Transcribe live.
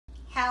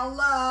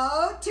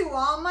Hello to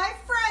all my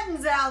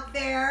friends out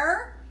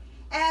there.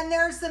 And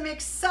there's some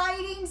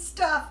exciting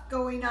stuff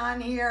going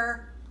on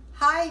here.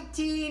 High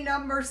tea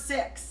number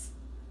 6.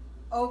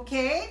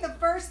 Okay, the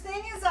first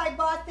thing is I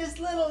bought this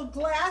little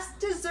glass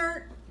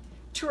dessert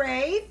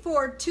tray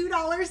for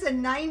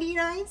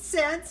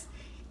 $2.99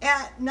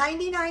 at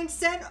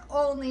 99-cent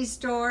only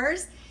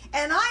stores.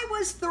 And I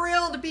was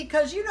thrilled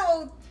because, you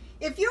know,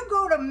 if you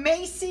go to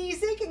Macy's,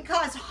 they can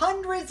cost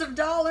hundreds of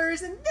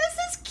dollars, and this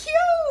is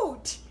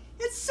cute.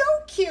 It's so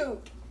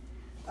cute.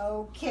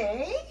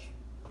 Okay.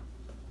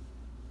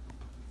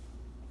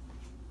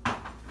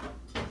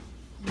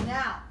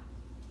 Now,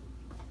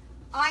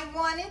 I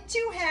wanted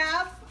to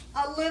have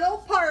a little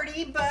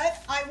party,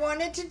 but I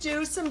wanted to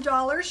do some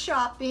dollar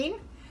shopping.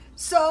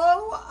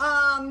 So,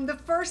 the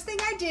first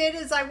thing I did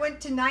is I went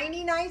to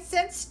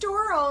 99-cent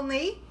store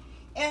only,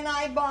 and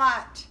I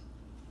bought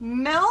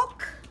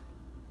milk,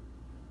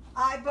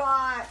 I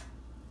bought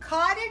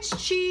cottage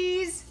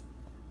cheese,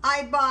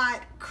 I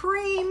bought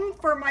cream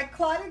for my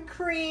clotted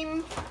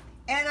cream,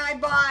 and I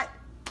bought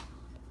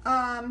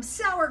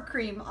sour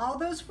cream. All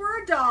those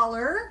for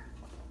 $1.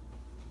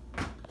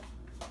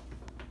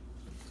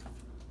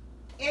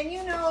 And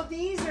you know,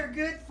 these are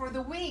good for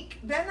the week.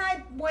 Then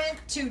I went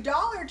to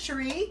Dollar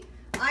Tree.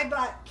 I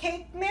bought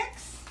cake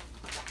mix.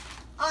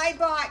 I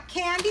bought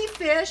candy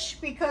fish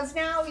because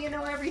now, you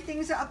know,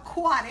 everything's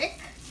aquatic.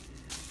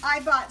 I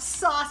bought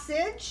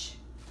sausage.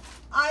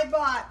 I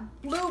bought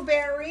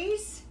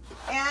blueberries.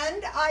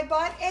 And I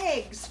bought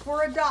eggs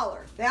for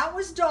 $1. That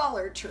was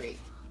Dollar Tree.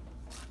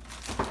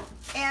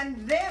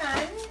 And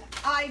then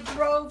I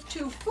drove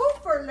to Food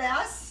for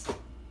Less.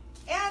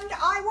 And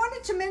I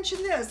wanted to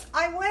mention this.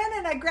 I went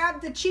and I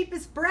grabbed the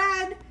cheapest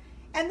bread,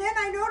 and then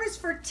I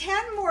noticed for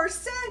 10 more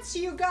cents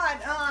you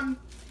got,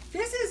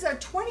 this is a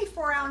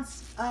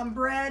 24-ounce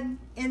bread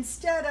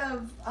instead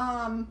of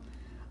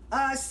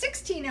a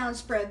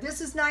 16-ounce bread.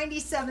 This is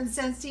 97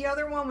 cents. The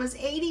other one was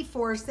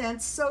 84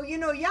 cents. So, you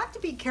know, you have to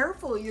be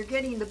careful. You're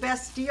getting the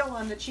best deal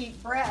on the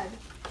cheap bread.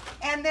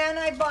 And then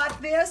I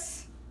bought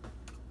this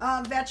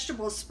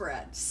vegetable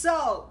spread.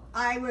 So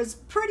I was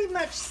pretty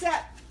much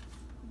set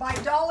by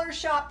dollar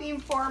shopping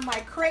for my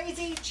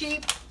crazy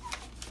cheap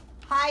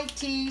high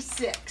tea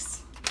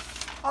 6.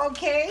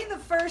 Okay, the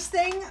first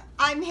thing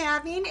I'm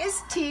having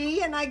is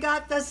tea, and I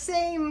got the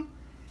same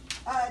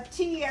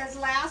tea as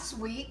last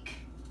week.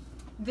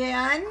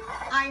 Then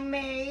I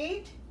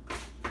made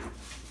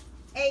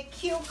a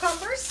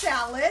cucumber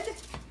salad.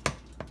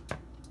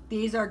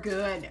 These are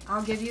good.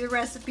 I'll give you the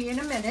recipe in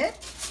a minute.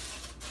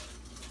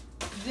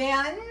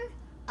 Then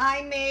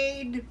I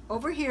made,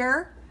 over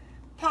here,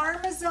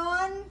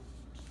 Parmesan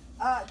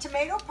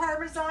tomato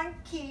Parmesan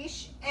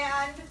quiche,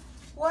 and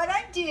what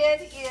I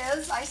did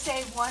is, I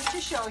saved one to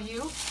show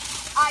you,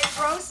 I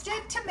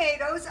roasted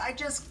tomatoes. I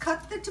just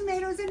cut the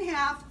tomatoes in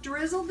half,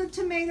 drizzled the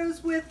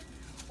tomatoes with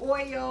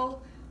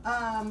oil,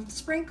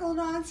 sprinkled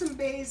on some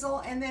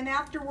basil, and then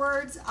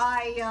afterwards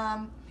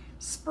I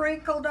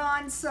sprinkled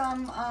on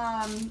some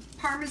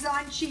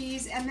Parmesan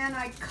cheese, and then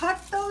I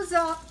cut those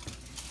up,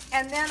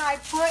 and then I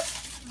put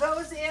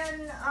those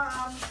in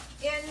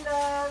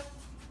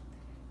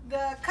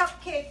the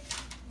cupcake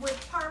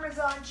with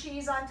Parmesan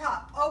cheese on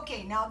top.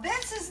 Okay, now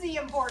this is the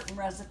important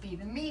recipe,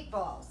 the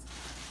meatballs.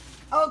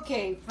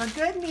 Okay, for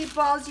good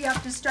meatballs, you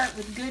have to start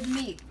with good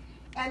meat.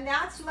 And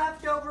that's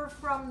left over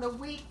from the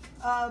week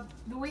I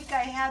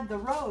had the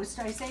roast.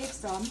 I saved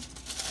some.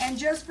 And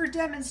just for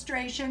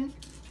demonstration,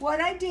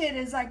 what I did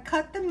is I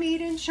cut the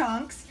meat in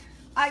chunks.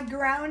 I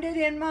ground it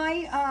in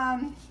my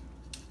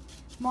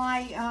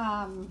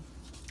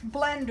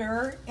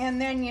blender,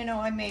 and then, you know,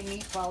 I made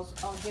meatballs.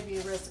 I'll give you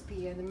a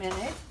recipe in a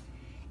minute.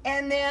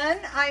 And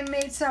then I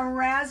made some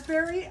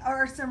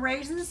some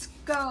raisin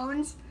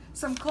scones,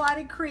 some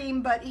clotted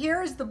cream, but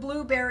here's the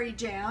blueberry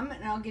jam,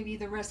 and I'll give you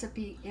the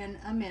recipe in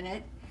a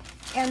minute.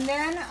 And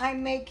then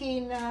I'm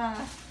making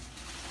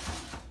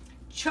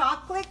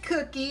chocolate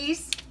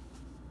cookies,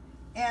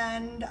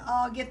 and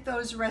I'll get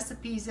those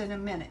recipes in a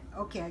minute.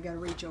 Okay, I gotta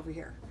reach over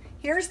here.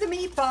 Here's the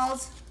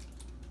meatballs.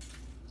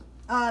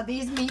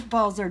 These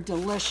meatballs are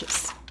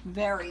delicious,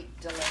 very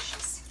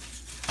delicious.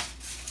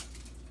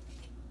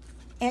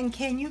 And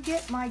can you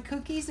get my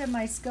cookies and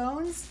my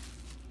scones?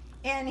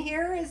 And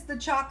here is the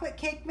chocolate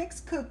cake mix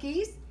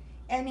cookies,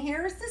 and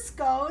here's the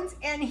scones,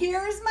 and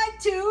here's my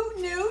 2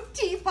 new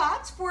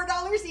teapots,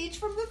 $4 each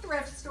from the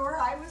thrift store.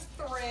 I was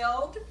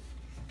thrilled.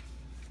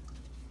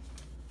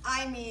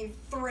 I mean,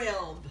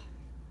 thrilled.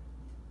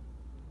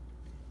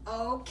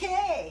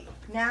 Okay,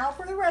 now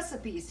for the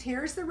recipes.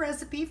 Here's the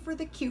recipe for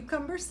the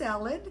cucumber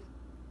salad.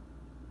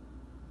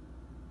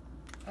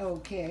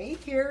 Okay,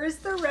 here is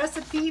the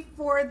recipe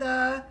for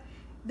the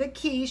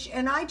quiche,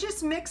 and I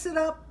just mix it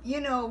up,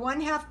 you know,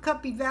 1/2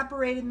 cup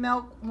evaporated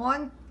milk,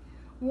 one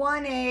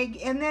egg,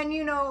 and then,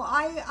 you know,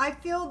 I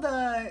fill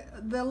the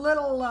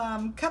little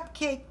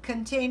cupcake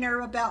container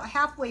about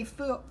halfway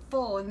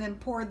full, and then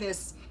pour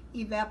this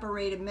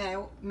evaporated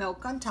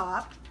milk on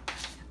top.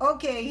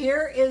 Okay,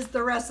 here is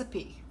the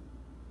recipe.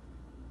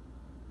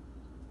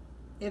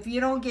 If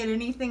you don't get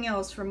anything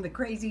else from the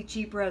Crazy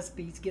Cheap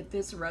Recipes, get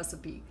this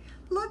recipe.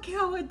 Look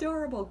how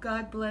adorable.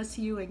 God bless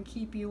you and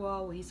keep you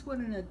always. What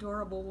an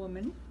adorable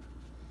woman.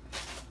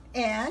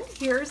 And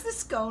here's the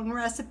scone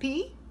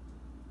recipe.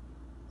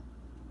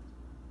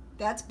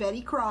 That's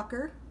Betty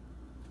Crocker.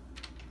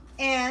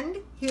 And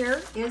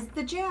here is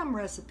the jam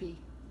recipe.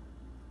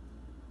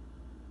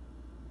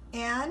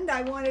 And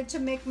I wanted to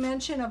make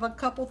mention of a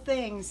couple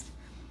things.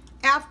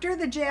 After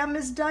the jam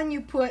is done,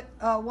 you put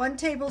 1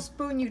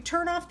 tablespoon, you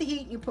turn off the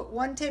heat, and you put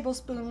 1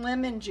 tablespoon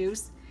lemon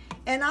juice.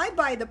 And I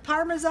buy the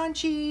Parmesan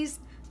cheese,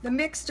 the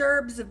mixed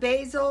herbs, the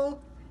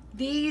basil,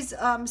 these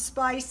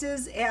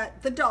spices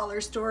at the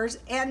dollar stores.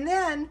 And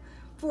then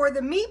for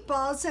the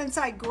meatballs, since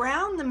I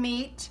ground the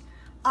meat,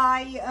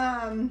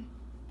 I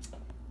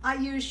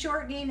use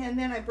shortening, and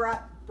then I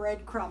brought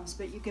breadcrumbs,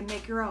 but you can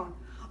make your own.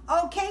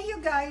 Okay, you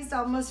guys,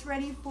 almost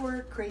ready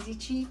for Crazy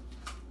Cheap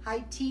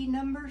High Tea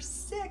number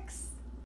 6.